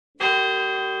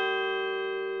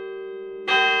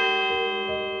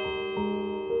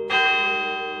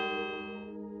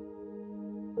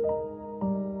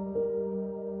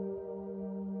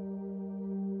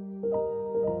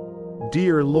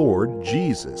Dear Lord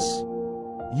Jesus,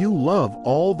 you love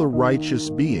all the righteous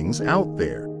beings out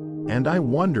there, and I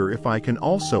wonder if I can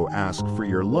also ask for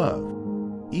your love,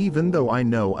 even though I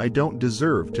know I don't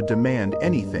deserve to demand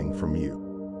anything from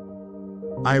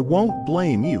you. I won't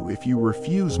blame you if you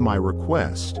refuse my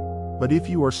request, but if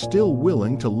you are still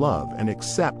willing to love and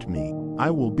accept me, I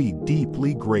will be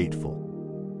deeply grateful.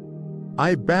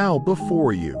 I bow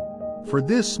before you, for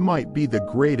this might be the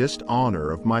greatest honor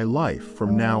of my life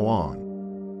from now on.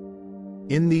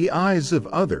 In the eyes of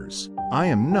others, I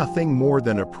am nothing more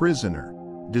than a prisoner,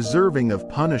 deserving of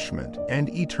punishment and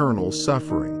eternal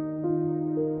suffering.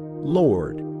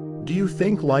 Lord, do you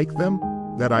think like them,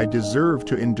 that I deserve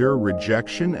to endure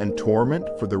rejection and torment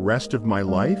for the rest of my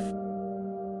life?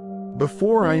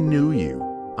 Before I knew you,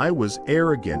 I was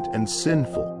arrogant and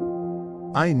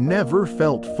sinful. I never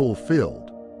felt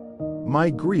fulfilled. My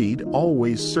greed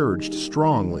always surged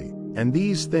strongly, and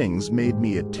these things made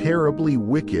me a terribly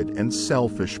wicked and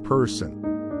selfish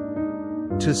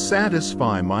person. To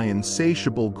satisfy my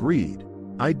insatiable greed,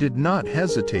 I did not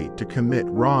hesitate to commit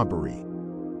robbery.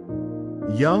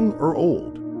 Young or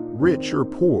old, rich or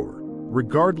poor,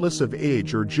 regardless of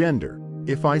age or gender,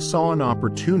 if I saw an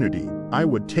opportunity, I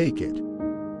would take it.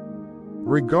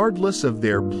 Regardless of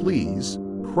their pleas,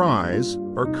 cries,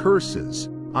 or curses,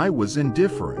 I was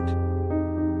indifferent.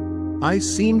 I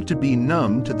seemed to be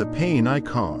numb to the pain I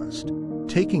caused,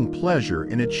 taking pleasure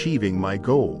in achieving my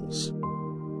goals.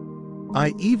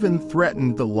 I even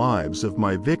threatened the lives of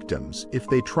my victims if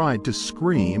they tried to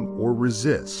scream or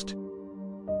resist.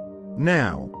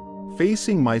 Now,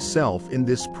 facing myself in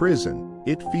this prison,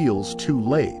 it feels too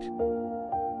late.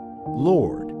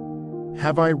 Lord,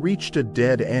 have I reached a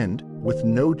dead end with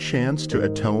no chance to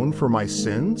atone for my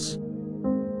sins?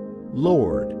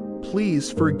 Lord,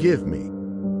 please forgive me.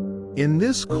 In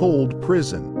this cold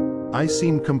prison, I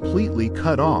seem completely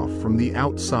cut off from the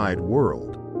outside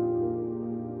world.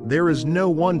 There is no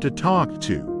one to talk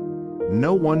to,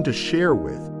 no one to share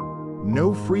with,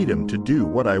 no freedom to do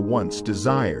what I once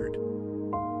desired.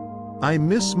 I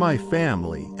miss my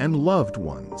family and loved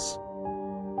ones.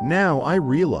 Now I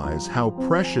realize how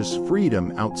precious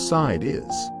freedom outside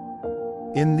is.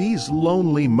 In these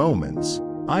lonely moments,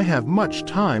 I have much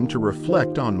time to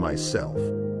reflect on myself,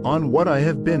 on what I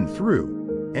have been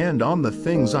through, and on the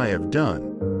things I have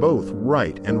done, both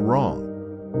right and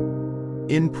wrong.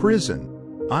 In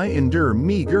prison, I endure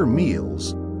meager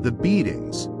meals, the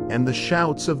beatings, and the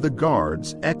shouts of the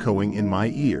guards echoing in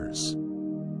my ears.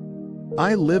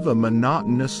 I live a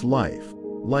monotonous life,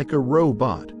 like a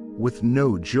robot, with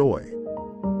no joy.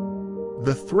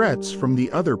 The threats from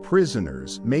the other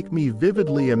prisoners make me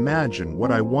vividly imagine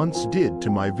what I once did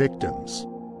to my victims.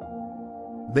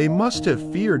 They must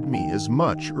have feared me as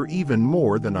much or even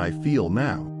more than I feel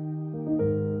now.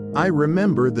 I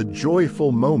remember the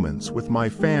joyful moments with my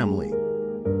family,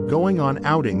 going on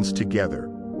outings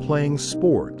together, playing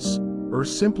sports, or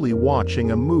simply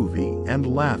watching a movie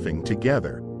and laughing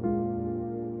together.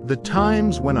 The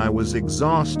times when I was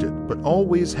exhausted but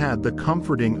always had the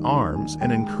comforting arms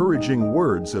and encouraging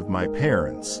words of my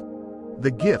parents,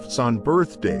 the gifts on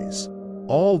birthdays,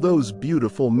 all those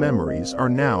beautiful memories are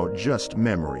now just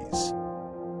memories.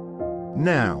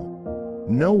 Now,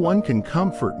 no one can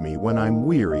comfort me when I'm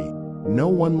weary, no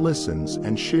one listens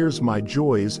and shares my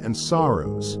joys and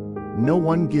sorrows, no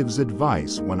one gives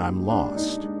advice when I'm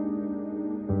lost.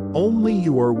 Only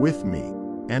you are with me,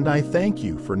 and I thank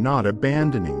you for not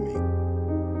abandoning me.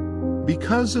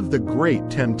 Because of the great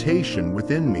temptation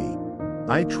within me,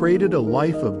 I traded a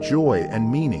life of joy and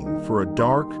meaning for a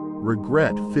dark,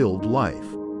 regret-filled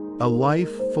life, a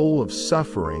life full of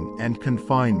suffering and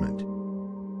confinement.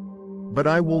 But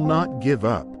I will not give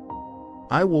up.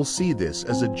 I will see this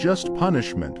as a just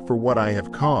punishment for what I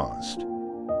have caused.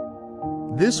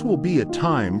 This will be a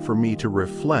time for me to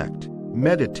reflect,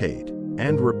 meditate,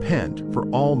 and repent for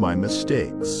all my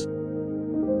mistakes.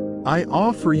 I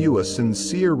offer you a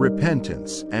sincere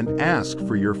repentance and ask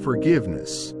for your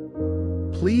forgiveness.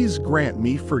 Please grant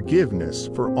me forgiveness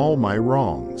for all my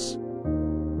wrongs.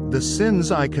 The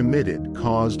sins I committed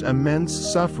caused immense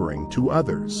suffering to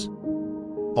others.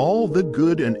 All the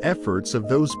good and efforts of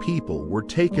those people were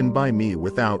taken by me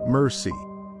without mercy.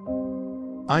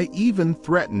 I even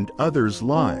threatened others'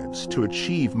 lives to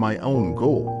achieve my own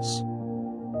goals.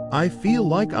 I feel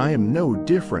like I am no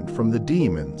different from the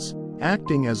demons,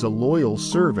 acting as a loyal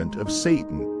servant of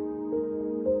Satan.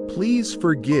 Please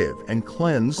forgive and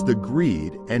cleanse the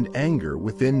greed and anger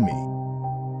within me.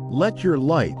 Let your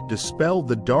light dispel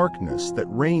the darkness that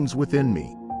reigns within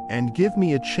me, and give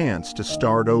me a chance to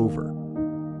start over.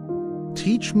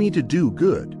 Teach me to do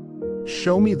good,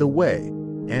 show me the way,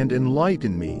 and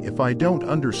enlighten me if I don't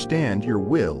understand your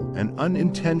will and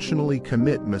unintentionally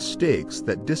commit mistakes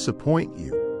that disappoint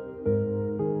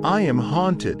you. I am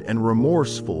haunted and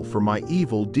remorseful for my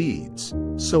evil deeds,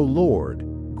 so Lord,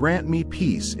 grant me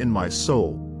peace in my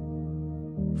soul.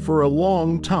 For a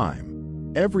long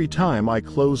time, every time I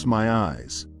close my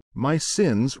eyes, my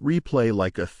sins replay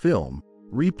like a film,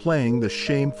 replaying the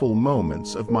shameful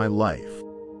moments of my life.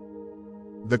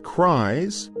 The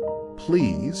cries,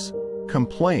 pleas,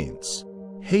 complaints,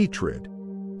 hatred,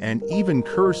 and even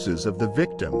curses of the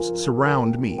victims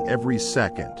surround me every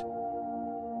second.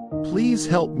 Please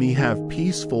help me have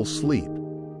peaceful sleep.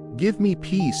 Give me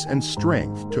peace and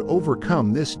strength to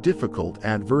overcome this difficult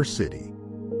adversity.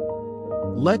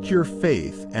 Let your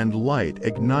faith and light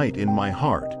ignite in my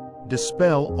heart,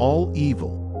 dispel all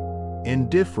evil,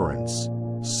 indifference,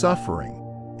 suffering,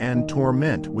 and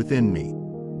torment within me.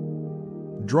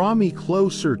 Draw me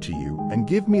closer to you and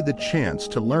give me the chance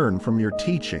to learn from your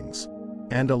teachings,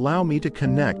 and allow me to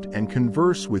connect and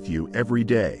converse with you every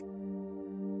day.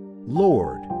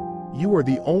 Lord, you are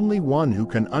the only one who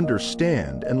can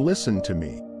understand and listen to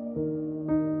me.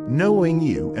 Knowing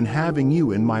you and having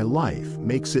you in my life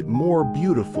makes it more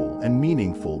beautiful and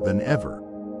meaningful than ever.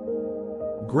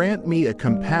 Grant me a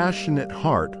compassionate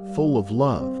heart full of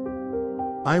love.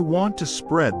 I want to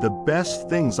spread the best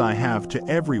things I have to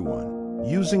everyone,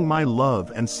 using my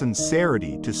love and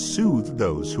sincerity to soothe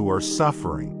those who are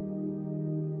suffering.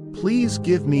 Please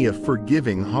give me a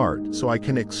forgiving heart so I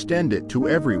can extend it to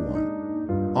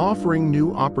everyone, offering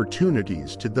new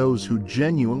opportunities to those who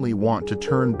genuinely want to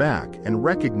turn back and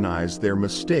recognize their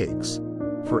mistakes,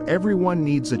 for everyone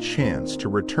needs a chance to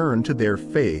return to their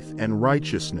faith and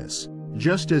righteousness,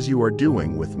 just as you are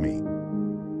doing with me.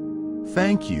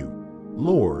 Thank you,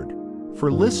 Lord,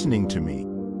 for listening to me,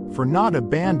 for not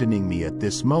abandoning me at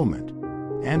this moment,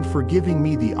 and for giving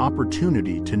me the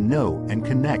opportunity to know and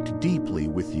connect deeply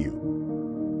with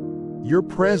you. Your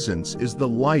presence is the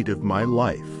light of my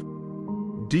life.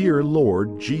 Dear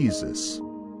Lord Jesus.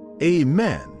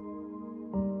 Amen.